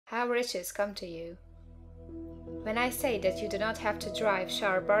How riches come to you. When I say that you do not have to drive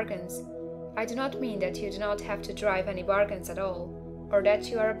sharp bargains, I do not mean that you do not have to drive any bargains at all, or that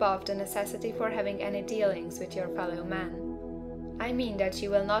you are above the necessity for having any dealings with your fellow men. I mean that you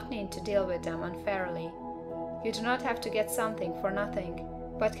will not need to deal with them unfairly. You do not have to get something for nothing,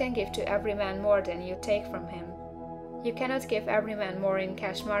 but can give to every man more than you take from him. You cannot give every man more in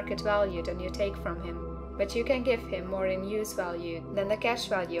cash market value than you take from him, but you can give him more in use value than the cash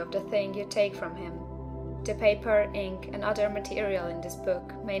value of the thing you take from him. The paper, ink, and other material in this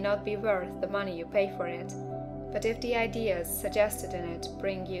book may not be worth the money you pay for it, but if the ideas suggested in it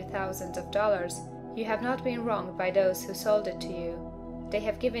bring you thousands of dollars, you have not been wronged by those who sold it to you. They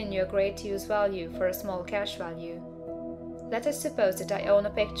have given you a great use value for a small cash value. Let us suppose that I own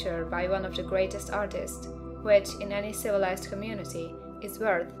a picture by one of the greatest artists, which, in any civilized community, is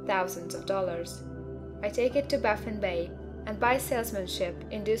worth thousands of dollars. I take it to Baffin Bay, and by salesmanship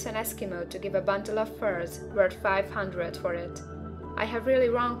induce an Eskimo to give a bundle of furs worth 500 for it. I have really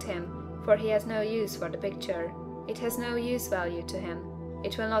wronged him, for he has no use for the picture. It has no use value to him.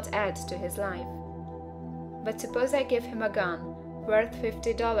 It will not add to his life. But suppose I give him a gun worth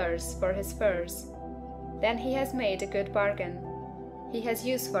 $50 for his furs. Then he has made a good bargain. He has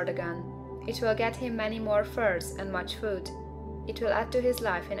use for the gun. It will get him many more furs and much food. It will add to his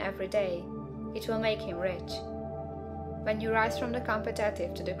life in every day. It will make him rich. When you rise from the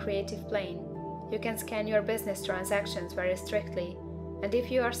competitive to the creative plane, you can scan your business transactions very strictly, and if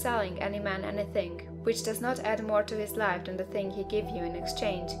you are selling any man anything which does not add more to his life than the thing he gives you in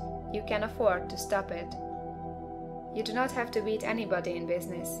exchange, you can afford to stop it. You do not have to beat anybody in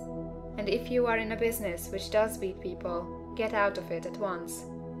business, and if you are in a business which does beat people, get out of it at once.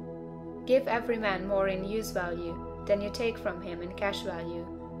 Give every man more in use value than you take from him in cash value.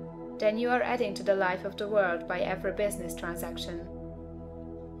 Then you are adding to the life of the world by every business transaction.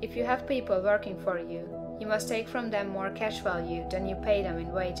 If you have people working for you, you must take from them more cash value than you pay them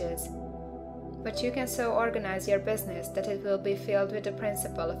in wages. But you can so organize your business that it will be filled with the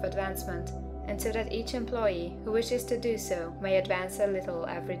principle of advancement, and so that each employee who wishes to do so may advance a little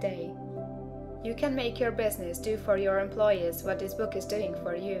every day. You can make your business do for your employees what this book is doing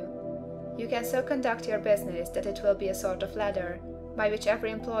for you. You can so conduct your business that it will be a sort of ladder, by which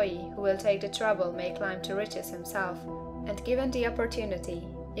every employee who will take the trouble may climb to riches himself, and given the opportunity,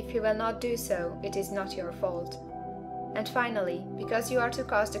 if he will not do so, it is not your fault. And finally, because you are to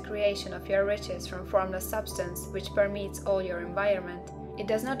cause the creation of your riches from formless substance which permeates all your environment, it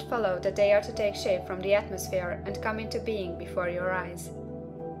does not follow that they are to take shape from the atmosphere and come into being before your eyes.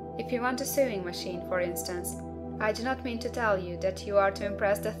 If you want a sewing machine, for instance, I do not mean to tell you that you are to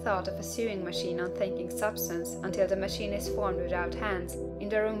impress the thought of a sewing machine on thinking substance until the machine is formed without hands, in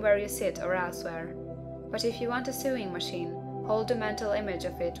the room where you sit or elsewhere. But if you want a sewing machine, hold the mental image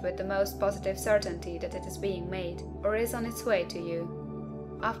of it with the most positive certainty that it is being made, or is on its way to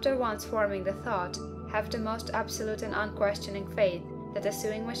you. After once forming the thought, have the most absolute and unquestioning faith that a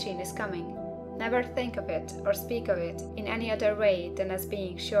sewing machine is coming. Never think of it or speak of it in any other way than as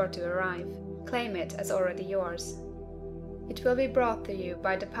being sure to arrive. Claim it as already yours. It will be brought to you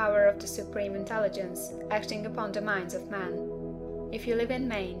by the power of the Supreme Intelligence acting upon the minds of men. If you live in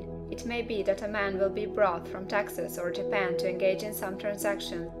Maine, it may be that a man will be brought from Texas or Japan to engage in some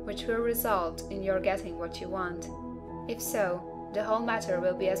transaction which will result in your getting what you want. If so, the whole matter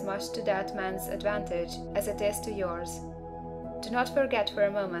will be as much to that man's advantage as it is to yours. Do not forget for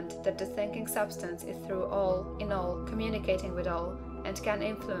a moment that the thinking substance is through all, in all, communicating with all, and can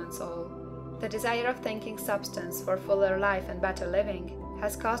influence all. The desire of thinking substance for fuller life and better living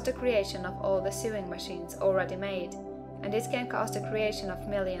has caused the creation of all the sewing machines already made, and it can cause the creation of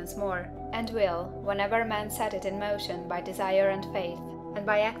millions more, and will, whenever man set it in motion by desire and faith, and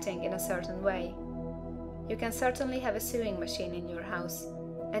by acting in a certain way. You can certainly have a sewing machine in your house,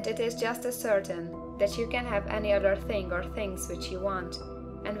 and it is just as certain that you can have any other thing or things which you want,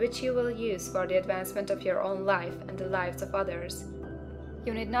 and which you will use for the advancement of your own life and the lives of others.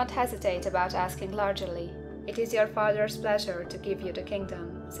 You need not hesitate about asking largely. It is your Father's pleasure to give you the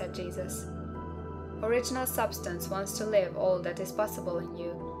kingdom, said Jesus. Original substance wants to live all that is possible in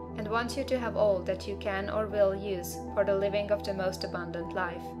you, and wants you to have all that you can or will use for the living of the most abundant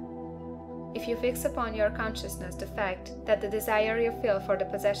life. If you fix upon your consciousness the fact that the desire you feel for the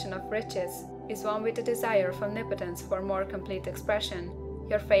possession of riches is one with the desire of omnipotence for more complete expression,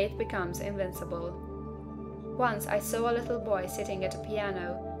 your faith becomes invincible. Once I saw a little boy sitting at a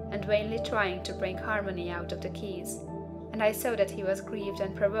piano and vainly trying to bring harmony out of the keys, and I saw that he was grieved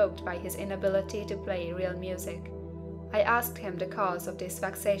and provoked by his inability to play real music. I asked him the cause of this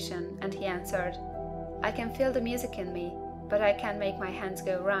vexation, and he answered, "I can feel the music in me, but I can make my hands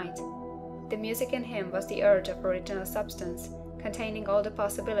go right. The music in him was the urge of original substance, containing all the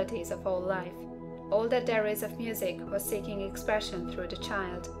possibilities of all life. All that there is of music was seeking expression through the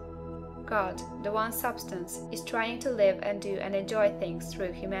child. God, the one substance, is trying to live and do and enjoy things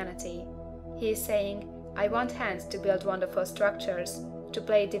through humanity. He is saying, I want hands to build wonderful structures, to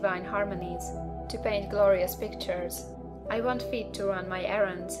play divine harmonies, to paint glorious pictures. I want feet to run my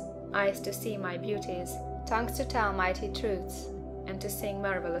errands, eyes to see my beauties, tongues to tell mighty truths, and to sing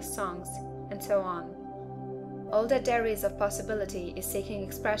marvelous songs, and so on. All that there is of possibility is seeking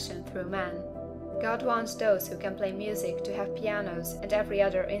expression through man. God wants those who can play music to have pianos and every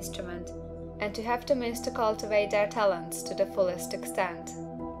other instrument, and to have the means to cultivate their talents to the fullest extent.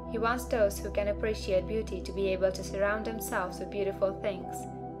 He wants those who can appreciate beauty to be able to surround themselves with beautiful things.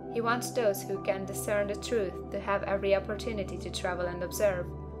 He wants those who can discern the truth to have every opportunity to travel and observe.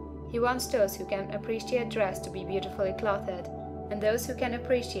 He wants those who can appreciate dress to be beautifully clothed, and those who can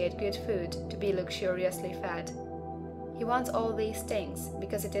appreciate good food to be luxuriously fed. He wants all these things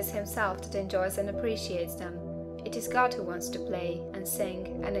because it is himself that enjoys and appreciates them. It is God who wants to play and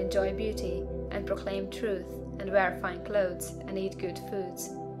sing and enjoy beauty and proclaim truth and wear fine clothes and eat good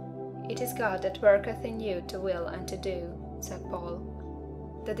foods. It is God that worketh in you to will and to do, said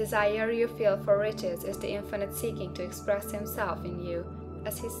Paul. The desire you feel for riches is the infinite seeking to express himself in you,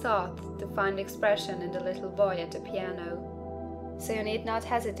 as he sought to find expression in the little boy at the piano. So you need not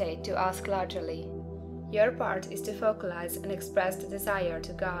hesitate to ask largely. Your part is to focalize and express the desire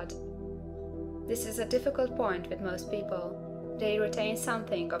to God. This is a difficult point with most people. They retain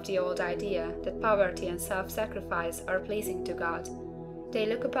something of the old idea that poverty and self-sacrifice are pleasing to God. They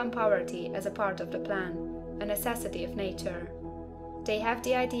look upon poverty as a part of the plan, a necessity of nature. They have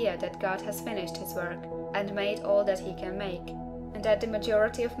the idea that God has finished his work and made all that he can make, and that the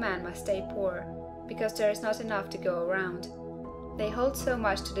majority of men must stay poor, because there is not enough to go around. They hold so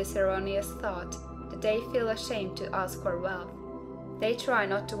much to this erroneous thought that they feel ashamed to ask for wealth. They try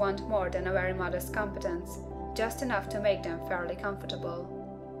not to want more than a very modest competence, just enough to make them fairly comfortable.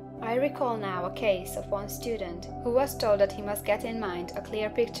 I recall now a case of one student who was told that he must get in mind a clear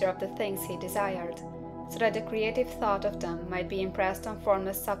picture of the things he desired, so that the creative thought of them might be impressed on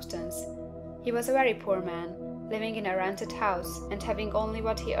formless substance. He was a very poor man, living in a rented house and having only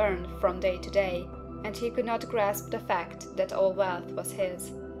what he earned from day to day, and he could not grasp the fact that all wealth was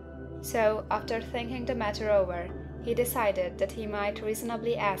his. So, after thinking the matter over, he decided that he might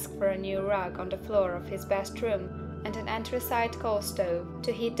reasonably ask for a new rug on the floor of his best room and an anthracite coal stove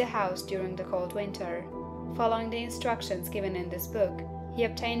to heat the house during the cold winter. Following the instructions given in this book, he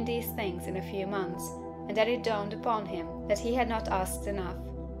obtained these things in a few months, and then it dawned upon him that he had not asked enough.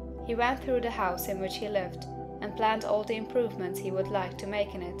 He went through the house in which he lived, and planned all the improvements he would like to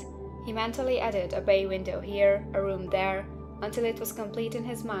make in it. He mentally added a bay window here, a room there, until it was complete in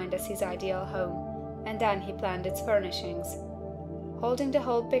his mind as his ideal home, and then he planned its furnishings. Holding the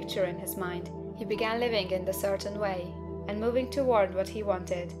whole picture in his mind, he began living in the certain way, and moving toward what he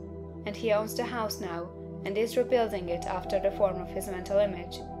wanted, and he owns the house now, and is rebuilding it after the form of his mental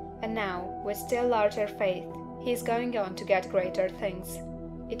image. And now, with still larger faith, he is going on to get greater things.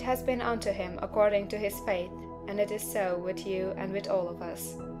 It has been unto him according to his faith, and it is so with you and with all of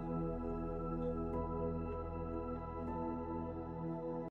us.